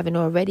 If you haven't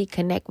already,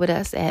 connect with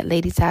us at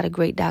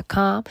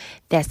ladytydagreat.com.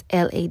 That's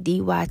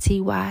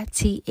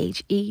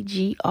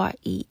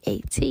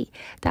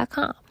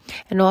LadyTythegreat.com.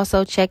 And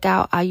also check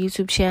out our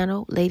YouTube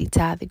channel, Lady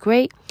Ty the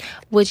Great,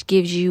 which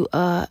gives you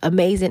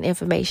amazing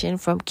information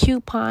from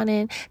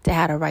couponing to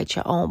how to write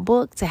your own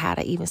book, to how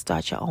to even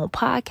start your own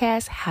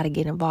podcast, how to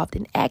get involved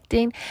in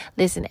acting.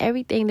 Listen,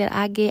 everything that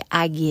I get,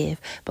 I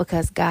give,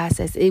 because God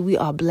says we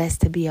are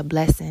blessed to be a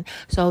blessing.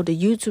 So the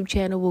YouTube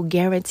channel will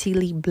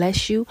guaranteedly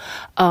bless you.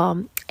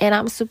 And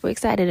I'm super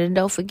excited. And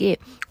don't forget,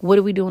 what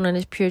are we doing on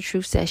this Pure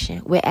Truth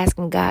session? We're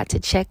asking God to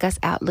check us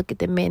out. Look at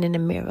the man in the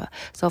mirror.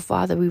 So,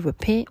 Father, we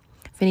repent.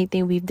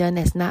 Anything we've done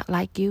that's not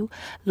like you,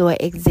 Lord,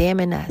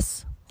 examine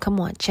us. Come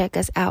on, check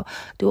us out.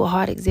 Do a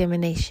heart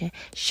examination.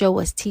 Show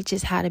us, teach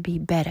us how to be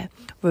better.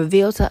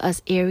 Reveal to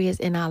us areas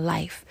in our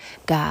life,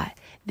 God,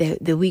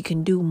 that we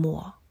can do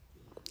more.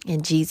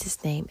 In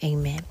Jesus' name,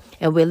 amen.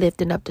 And we're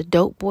lifting up the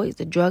dope boys,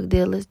 the drug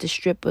dealers, the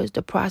strippers,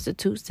 the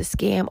prostitutes, the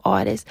scam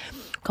artists.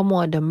 Come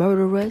on, the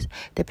murderers,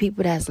 the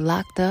people that's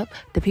locked up,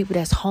 the people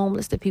that's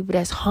homeless, the people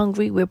that's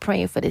hungry. We're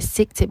praying for the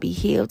sick to be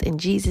healed in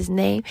Jesus'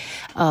 name.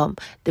 That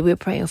we're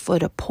praying for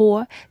the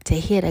poor to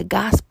hear the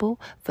gospel,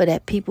 for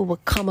that people will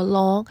come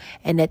along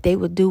and that they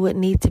will do what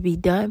needs to be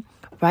done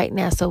right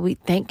now. So we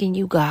thanking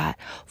you, God,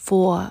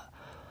 for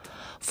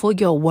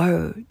your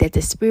word, that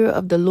the Spirit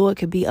of the Lord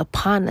could be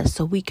upon us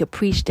so we could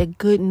preach the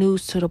good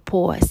news to the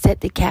poor,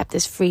 set the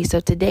captives free. So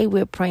today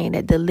we're praying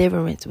that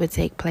deliverance would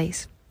take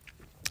place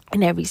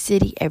in every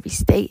city, every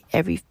state,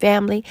 every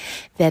family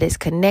that is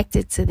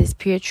connected to this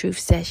Pure Truth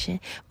session.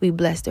 We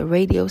bless the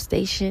radio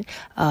station,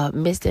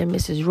 Mr. and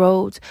Mrs.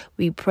 Rhodes.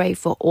 We pray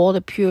for all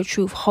the Pure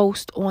Truth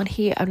hosts on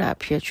here. I'm not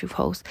Pure Truth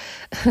hosts.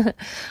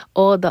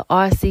 All the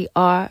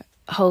RCR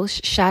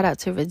host. Shout out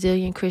to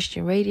Resilient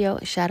Christian Radio.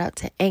 Shout out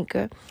to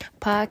Anchor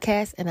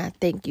Podcast. And I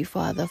thank you,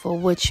 Father, for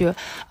what you're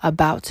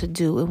about to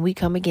do. And we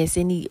come against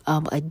any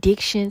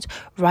addictions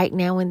right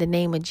now in the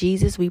name of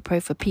Jesus. We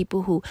pray for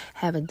people who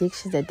have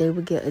addictions, that they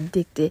would get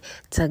addicted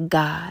to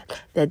God,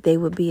 that they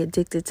would be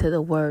addicted to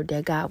the word,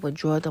 that God would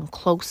draw them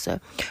closer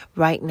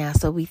right now.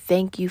 So we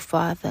thank you,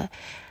 Father,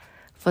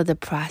 for the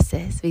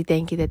process. We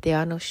thank you that there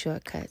are no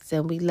shortcuts.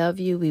 And we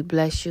love you. We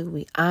bless you.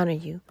 We honor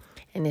you.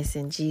 And it's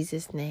in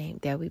Jesus' name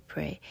that we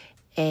pray.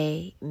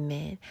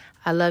 Amen.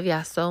 I love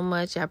y'all so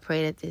much. I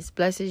pray that this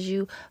blesses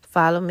you.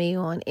 Follow me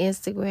on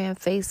Instagram,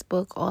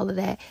 Facebook, all of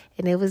that.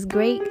 And it was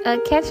great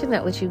catching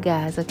up with you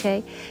guys,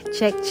 okay?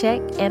 Check,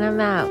 and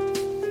I'm out.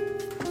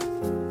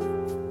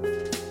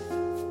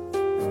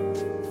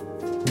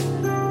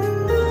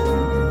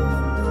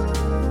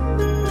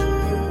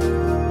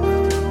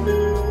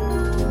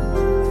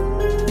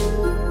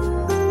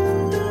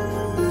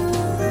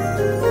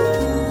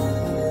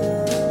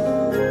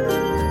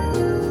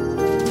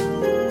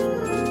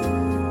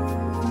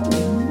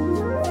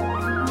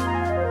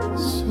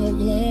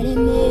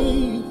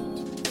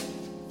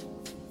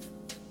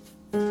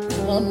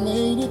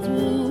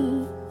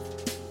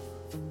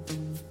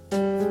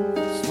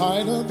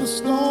 Spite of the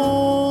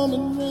storm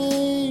and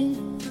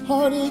rain,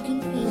 heartache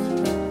and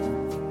pain,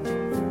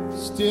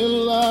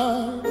 still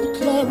I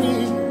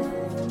declaring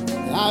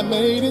I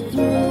made it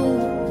through.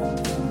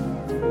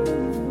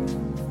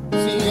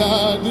 See,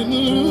 I didn't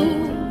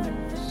lose.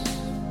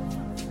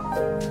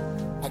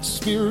 I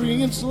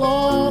experienced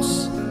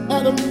loss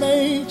at a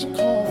major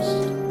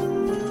cost,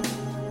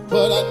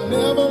 but I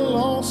never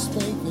lost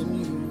faith in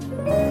you.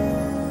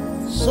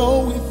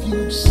 So if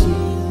you see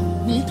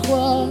me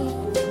cry,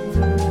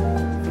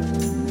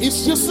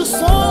 it's just a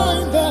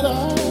sign that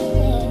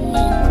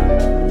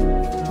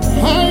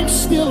I'm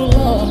still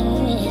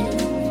alive.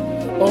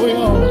 Oh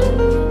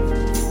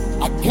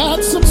yeah, I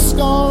got some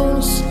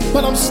scars,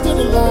 but I'm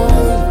still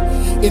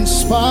alive. In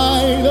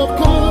spite of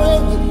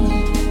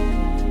calamity,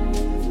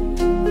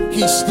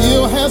 He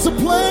still has a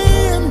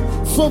plan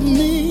for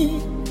me,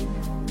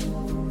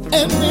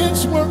 and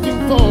it's working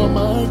for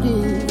my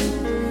good,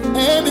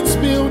 and it's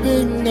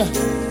building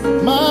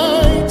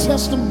my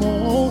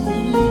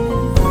testimony.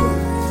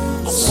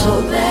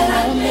 So glad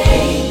I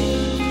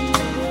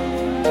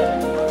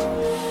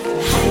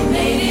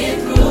made it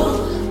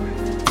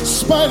through. In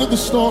spite of the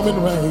storm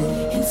and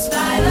rain. In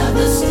spite of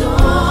the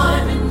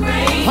storm and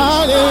rain.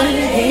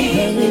 Heartache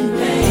and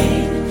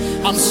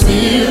pain. I'm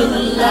still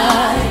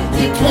alive,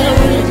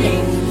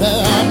 declaring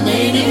that I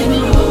made it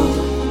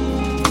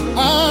through.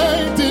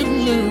 I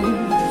didn't lose.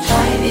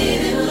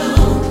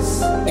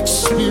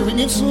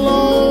 Experience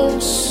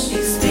loss.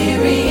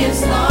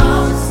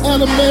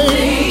 And a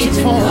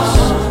major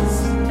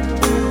cost.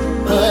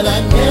 But I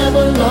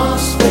never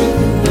lost faith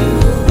in you.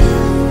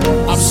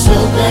 I'm so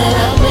glad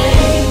I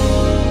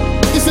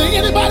made. Is there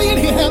anybody in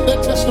here have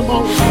that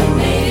testimony? I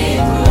made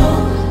it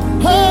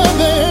through. I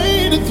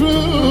made it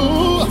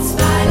through. In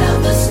spite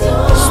of the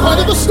storm. In spite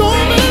of the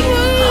storm and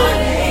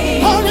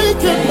rain.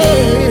 Heartache and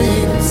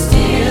pain. I'm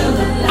still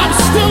alive. I'm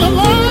still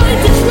alive.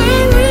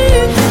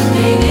 Declaring. I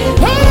made it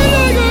through.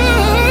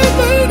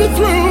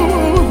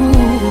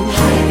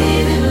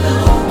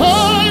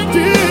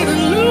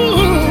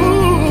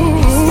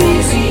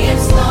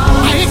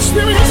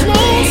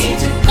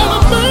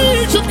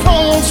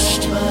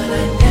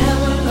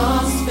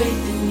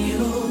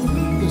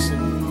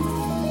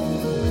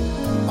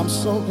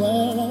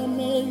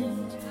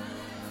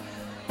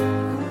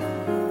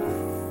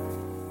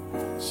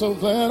 so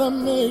glad I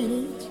made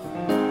it.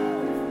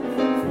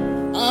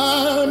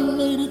 I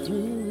made it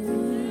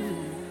through.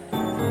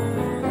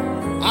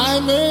 I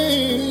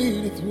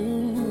made it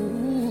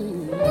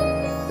through.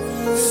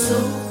 So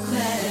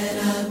glad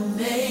I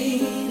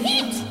made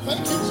it.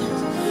 Thank you,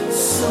 Jesus.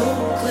 So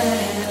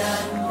glad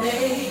I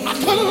made it. I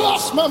could have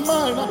lost my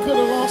mind. I could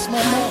have lost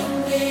my mind. I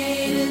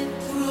made it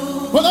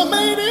through. But I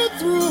made it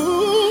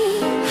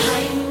through. I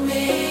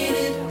made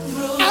it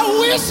through. I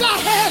wish I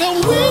had a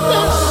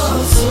witness.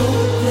 Oh, so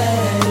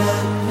glad I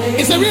made it.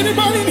 Is there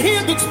anybody in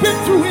here that's been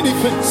through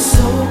anything?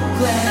 So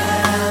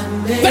glad I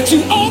made it. That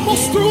you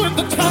almost threw in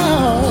the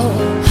towel?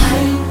 I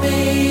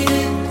made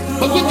it through.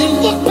 But when you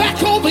look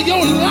back over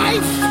your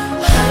life, I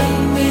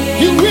made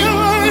you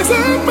realize I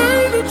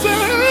made it.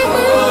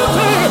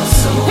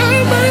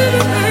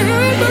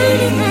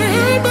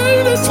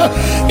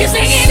 Is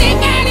there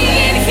anybody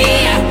in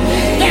here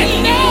that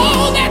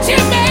know that you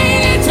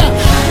made it? I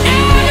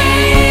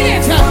made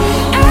it. I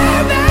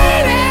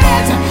made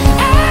it. I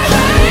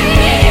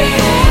made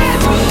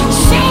it.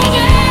 So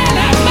glad I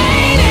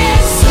made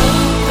it. so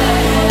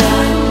glad I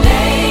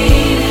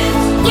made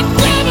it. The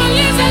devil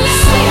is a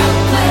liar. So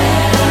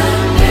glad I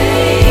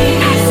made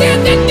it. I said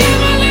the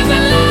devil is a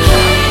liar. I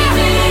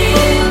made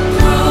it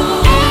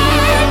through. I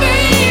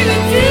made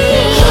it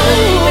through.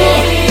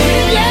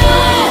 Yeah,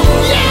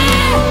 yeah, yeah.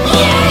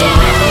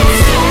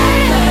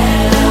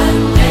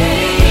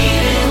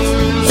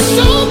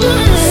 So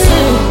good. So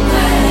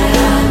glad I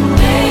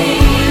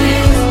made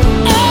it.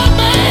 I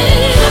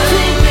made it through. I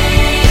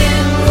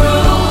made it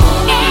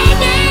through. I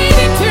made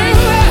it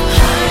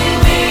through. I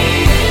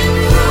made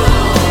it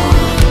through.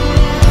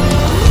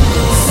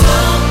 So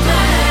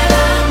glad I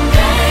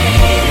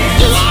made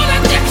it. Lord, I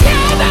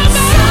declare that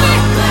So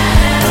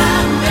glad I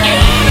made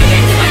it. I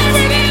declare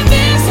it in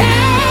this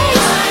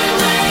house. I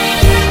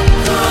made it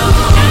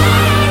through. I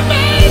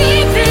made it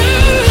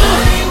through. I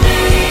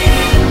made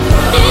it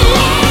through.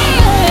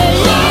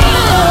 Yeah,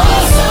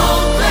 yeah. So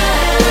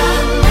glad I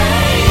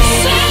made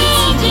it. So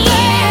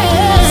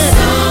glad.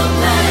 So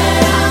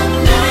glad I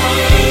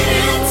made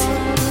it.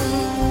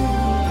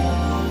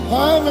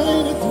 I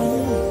made it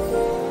through.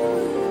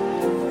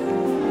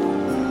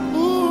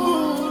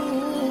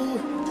 Ooh.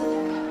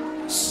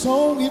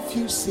 So if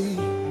you see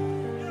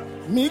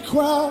me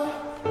cry,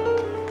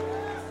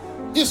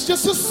 it's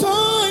just a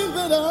sign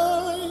that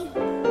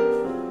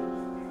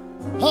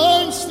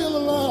I'm still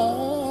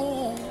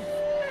alive.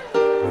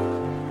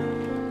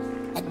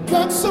 I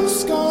got some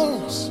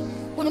scars,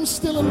 but I'm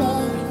still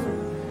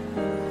alive.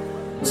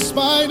 In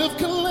spite of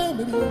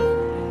calamity,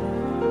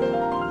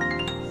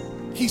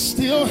 He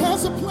still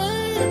has a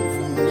plan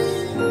for me.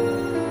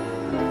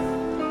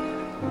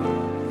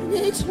 And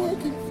it's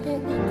working for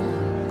me.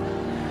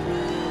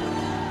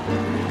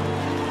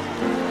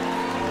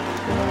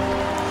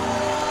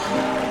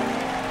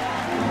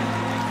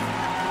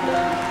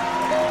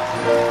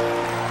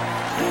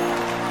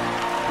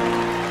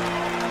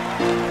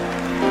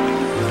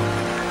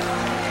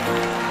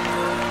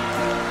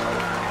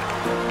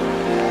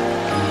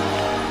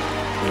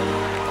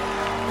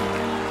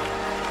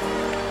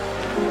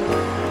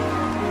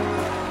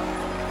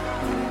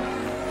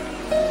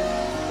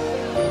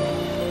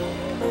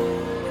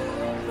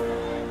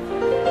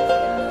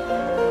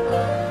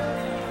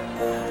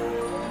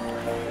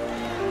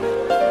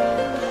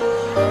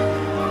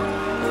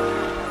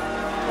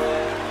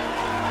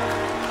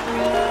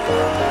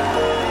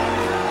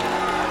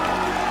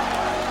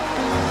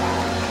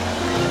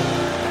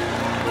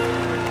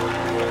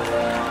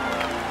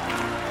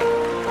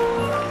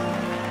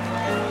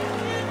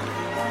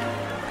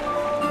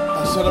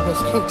 I said I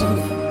must go do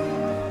that.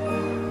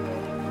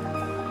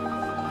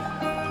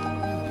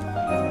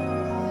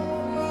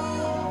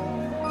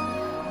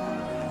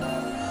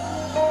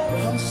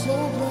 I'm so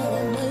glad I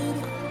made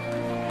it.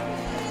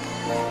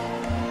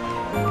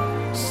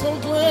 So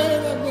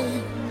glad I made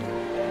it.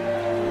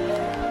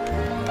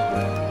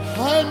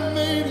 I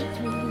made it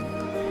through.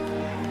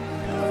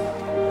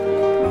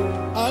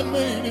 I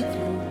made it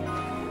through.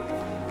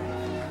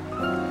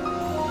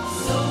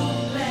 So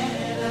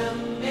glad I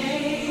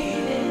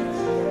made it.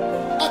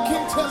 I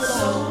can't tell it all,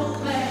 So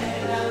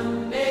glad I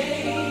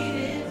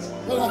made it.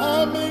 but I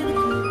made it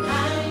through. I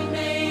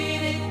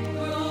made it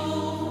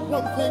through.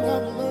 One thing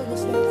I've learned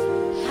is that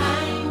I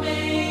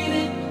made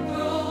it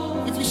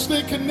through. if you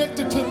stay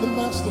connected to the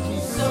Master,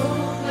 So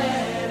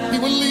glad He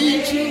will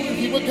lead you,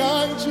 He will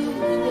guide you,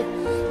 He will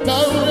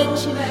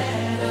direct you,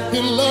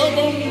 He'll love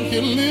on you,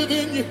 He'll live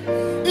in you.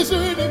 Is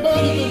there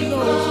anybody that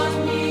knows it? brought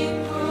me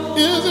through.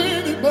 Is there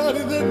anybody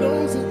that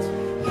knows it?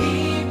 He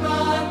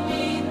brought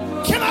me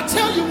through. Can I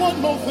tell you one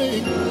more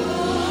thing?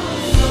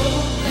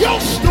 Your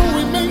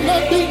story may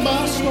not be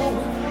my story,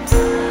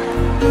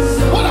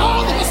 but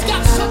all of us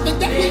got something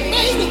that we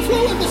made it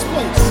through in this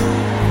place.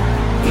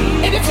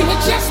 And if you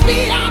would just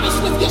be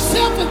honest with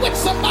yourself and with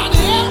somebody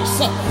else,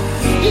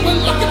 you would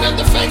look them in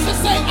the face and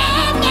say,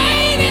 I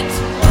made it.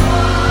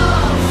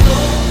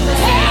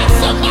 Tell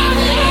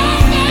somebody I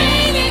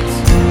made it.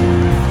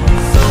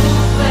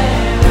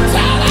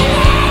 Tell them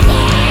I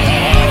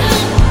made it.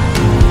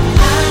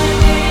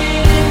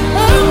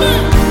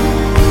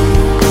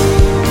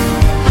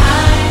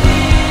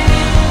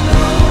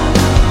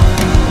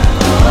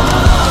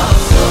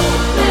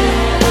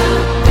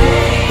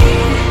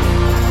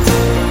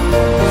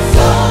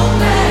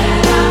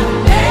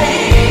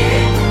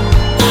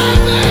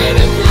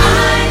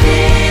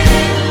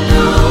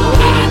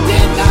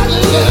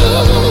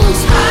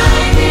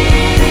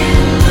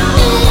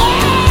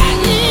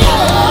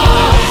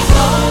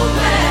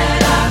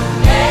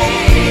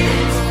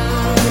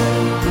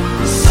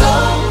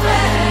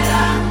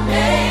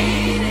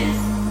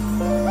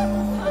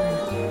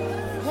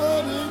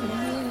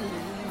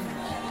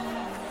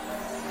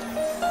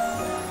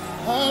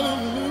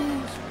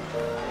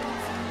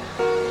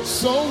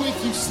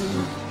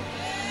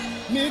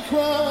 ain't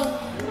crying.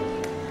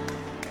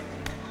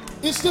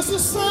 It's just a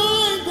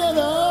sign that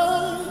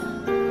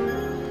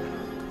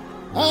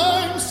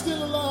I'm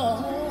still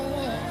alive.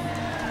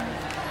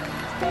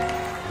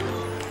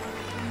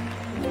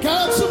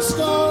 Got some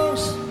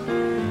scars,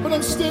 but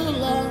I'm still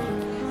alive.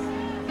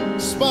 In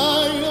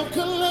spite of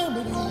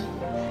calamity,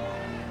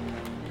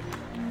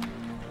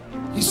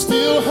 He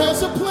still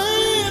has a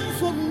plan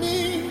for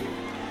me,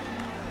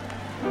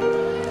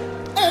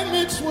 and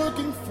it's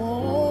working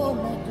for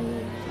my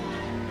good.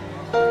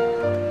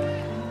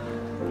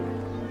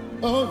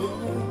 Oh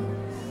yeah,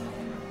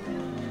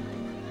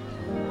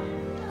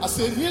 I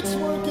said it's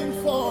working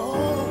for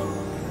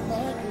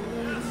my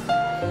good.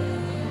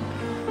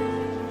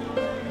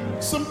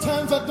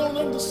 Sometimes I don't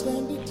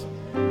understand it.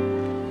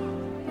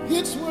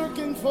 It's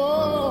working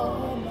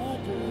for my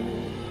good.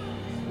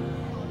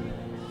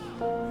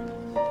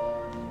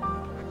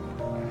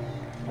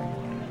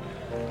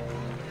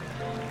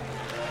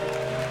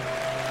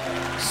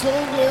 So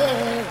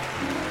glad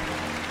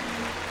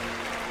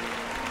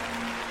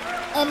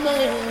I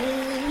made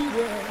it.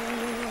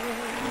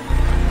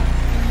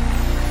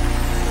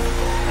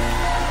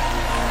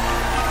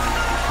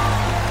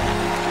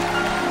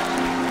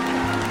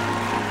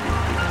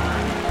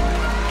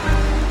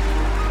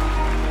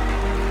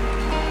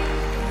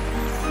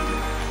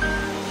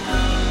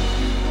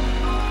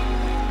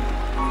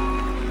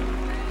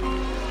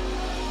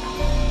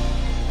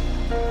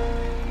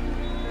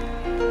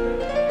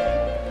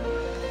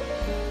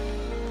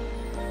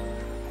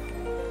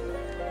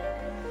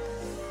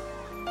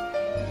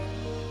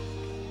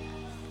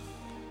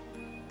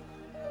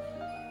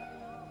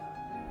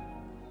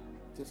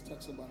 Just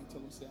touch somebody, tell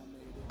them, say I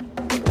made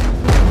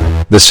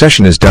it. The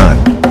session is done,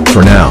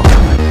 for now.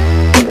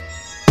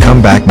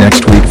 Come back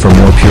next week for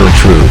more pure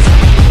truth.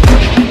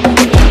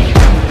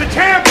 The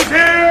champ is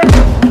here!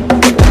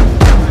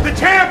 The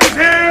champ is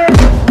here!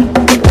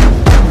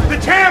 The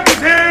champ is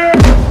here!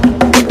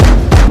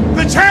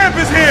 The champ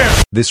is here!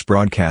 This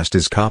broadcast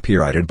is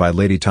copyrighted by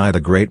Lady Ty the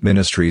Great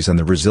Ministries and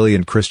the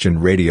Resilient Christian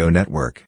Radio Network.